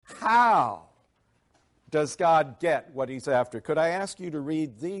how does God get what he's after? Could I ask you to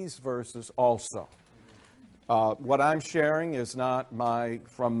read these verses also? What I'm sharing is not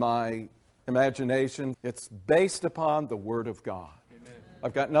from my imagination. It's based upon the Word of God. Amen.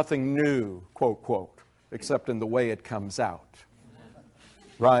 I've got nothing new, quote, quote, except in the way it comes out.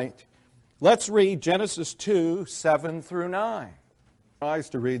 Right? Let's read Genesis 2, 7 through 9. I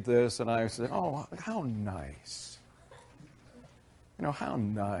used to read this and I said, oh, how nice. You know, how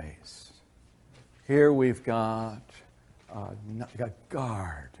nice. Here we've got a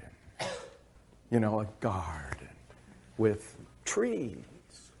garden. You know, a garden with trees.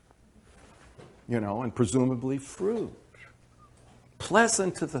 You know, and presumably fruit.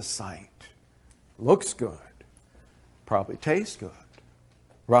 Pleasant to the sight. Looks good. Probably tastes good.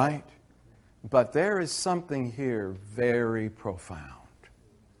 Right? But there is something here very profound.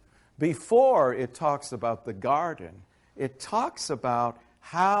 Before it talks about the garden, it talks about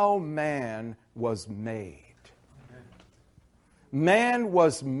how man was made. Man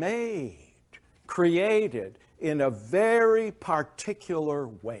was made, created in a very particular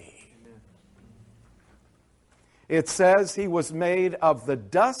way. It says he was made of the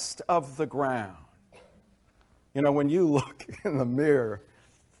dust of the ground. You know, when you look in the mirror,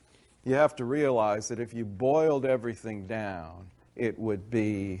 you have to realize that if you boiled everything down, it would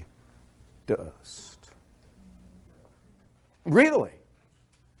be dust. Really.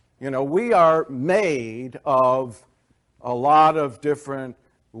 You know, we are made of a lot of different,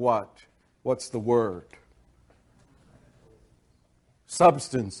 what's the word?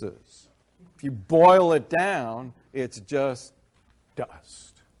 Substances. If you boil it down, it's just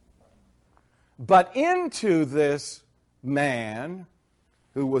dust. But into this man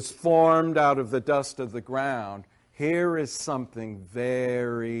who was formed out of the dust of the ground, here is something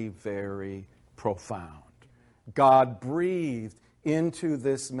very, very profound. God breathed into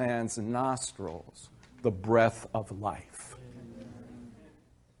this man's nostrils the breath of life.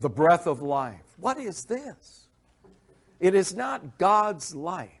 The breath of life. What is this? It is not God's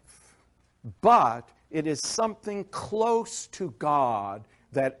life, but it is something close to God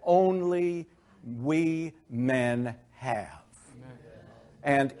that only we men have.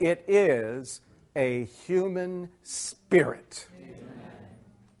 And it is a human spirit.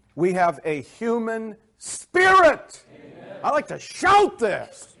 We have a human spirit. I like to shout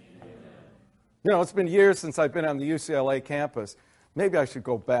this. You know, it's been years since I've been on the UCLA campus. Maybe I should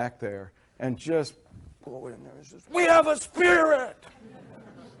go back there and just go in there and just, we have a spirit.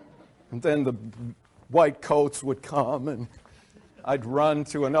 And then the white coats would come and I'd run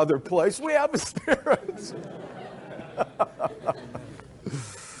to another place. We have a spirit.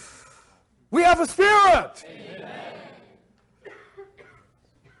 We have a spirit. Amen.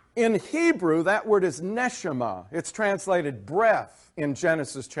 In Hebrew, that word is neshama. It's translated breath in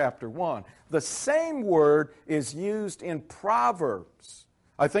Genesis chapter 1. The same word is used in Proverbs.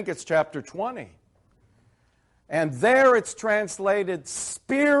 I think it's chapter 20. And there it's translated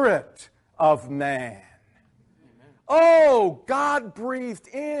spirit of man. Amen. Oh, God breathed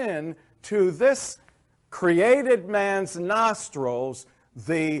in to this created man's nostrils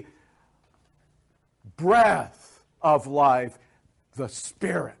the breath of life, the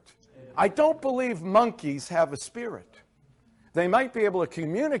spirit. I don't believe monkeys have a spirit. They might be able to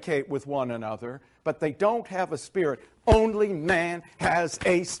communicate with one another, but they don't have a spirit. Only man has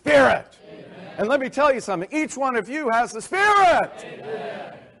a spirit. Amen. And let me tell you something. Each one of you has a spirit.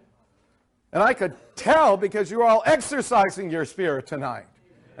 Amen. And I could tell because you're all exercising your spirit tonight.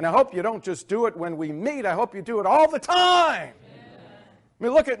 And I hope you don't just do it when we meet. I hope you do it all the time. I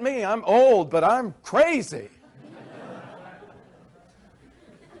mean, look at me. I'm old, but I'm crazy.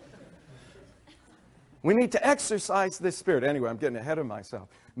 We need to exercise this spirit. Anyway, I'm getting ahead of myself.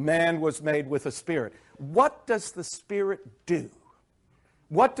 Man was made with a spirit. What does the spirit do?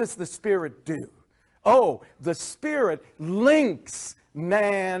 What does the spirit do? Oh, the spirit links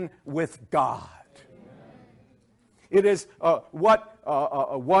man with God. It is what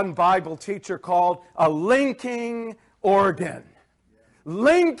one Bible teacher called a linking organ.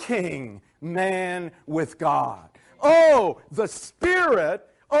 Linking man with God. Oh, the Spirit.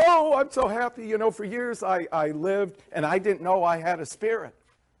 Oh, I'm so happy. You know, for years I lived and I didn't know I had a spirit.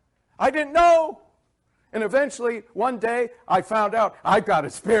 I didn't know. And eventually, one day, I found out I've got a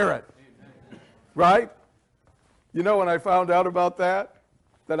spirit. Right? You know when I found out about that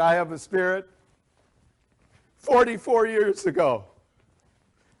I have a spirit? 44 years ago.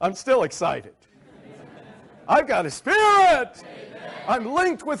 I'm still excited. I've got a spirit. I'm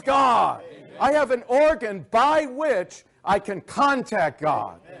linked with God. I have an organ by which I can contact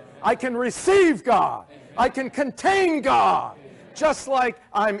God. I can receive God. I can contain God. just like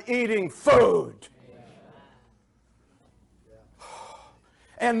I'm eating food.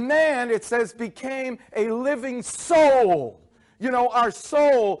 And man, it says, became a living soul. You know, our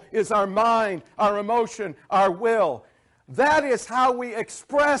soul is our mind, our emotion, our will. That is how we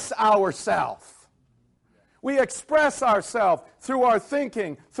express ourselves. We express ourselves through our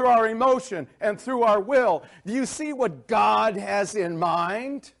thinking, through our emotion, and through our will. Do you see what God has in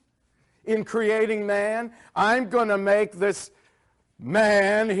mind in creating man? I'm going to make this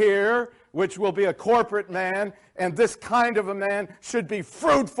man here, which will be a corporate man, and this kind of a man should be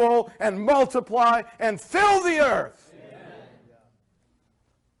fruitful and multiply and fill the earth. Amen.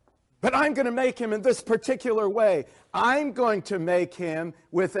 But I'm going to make him in this particular way. I'm going to make him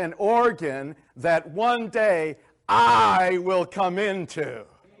with an organ that one day I will come into.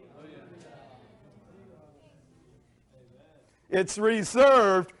 It's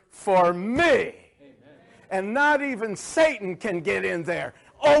reserved for me. And not even Satan can get in there.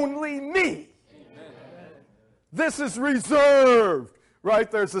 Only me. This is reserved. Right?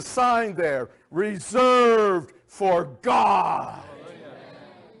 There's a sign there. Reserved for God.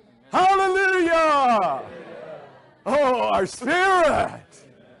 Hallelujah! Oh, our spirit.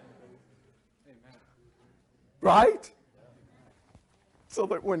 Right? So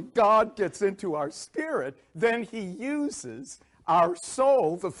that when God gets into our spirit, then he uses our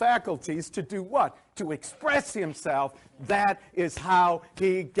soul, the faculties, to do what? To express himself. That is how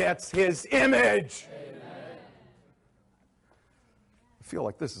he gets his image. Amen. I feel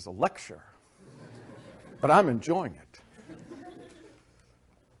like this is a lecture, but I'm enjoying it.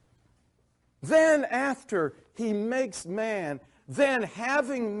 Then after he makes man, then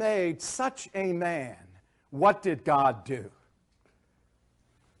having made such a man, what did God do?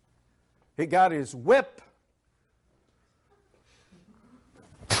 He got his whip.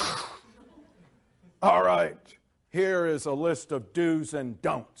 All right, here is a list of do's and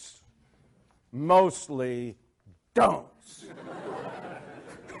don'ts. Mostly don'ts.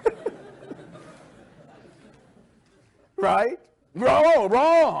 Right?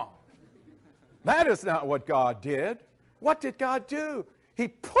 Wrong. That is not what God did. What did God do? He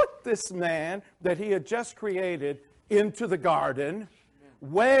put this man that he had just created into the garden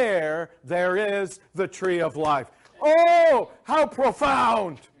where there is the tree of life. Oh, how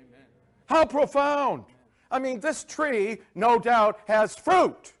profound! How profound! I mean, this tree, no doubt, has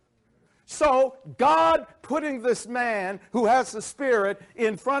fruit. So, God putting this man who has the Spirit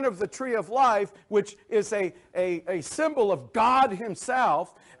in front of the tree of life, which is a symbol of God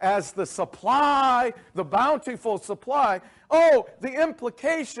himself, as the supply, the bountiful supply. Oh, the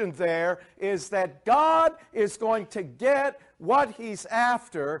implication there is that God is going to get what he's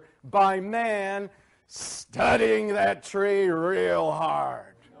after by man studying that tree real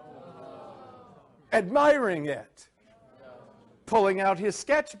hard. Admiring it. Pulling out his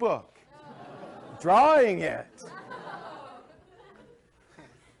sketchbook. Drawing it.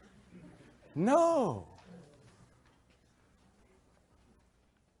 No.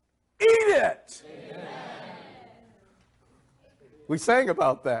 Eat it. Amen. We sang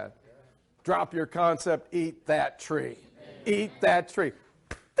about that. Drop your concept, eat that tree. Eat that tree.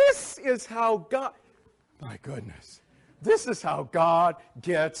 This is how God, my goodness, this is how God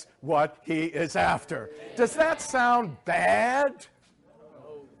gets what he is after. Does that sound bad?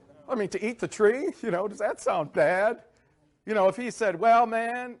 I mean, to eat the tree, does that sound bad? If he said, well,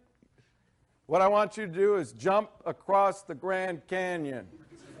 man, what I want you to do is jump across the Grand Canyon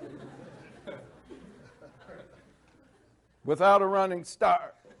without a running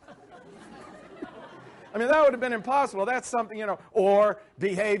start. I mean, that would have been impossible. That's something, or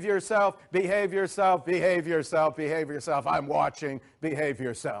behave yourself, behave yourself, behave yourself, behave yourself. I'm watching, behave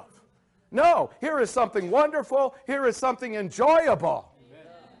yourself. No, here is something wonderful. Here is something enjoyable. Amen.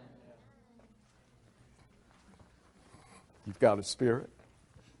 You've got a spirit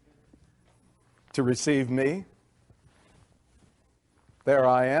to receive me. There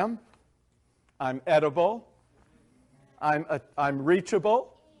I am. I'm edible. I'm reachable.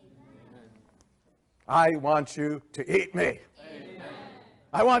 I want you to eat me. Amen.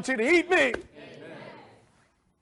 I want you to eat me.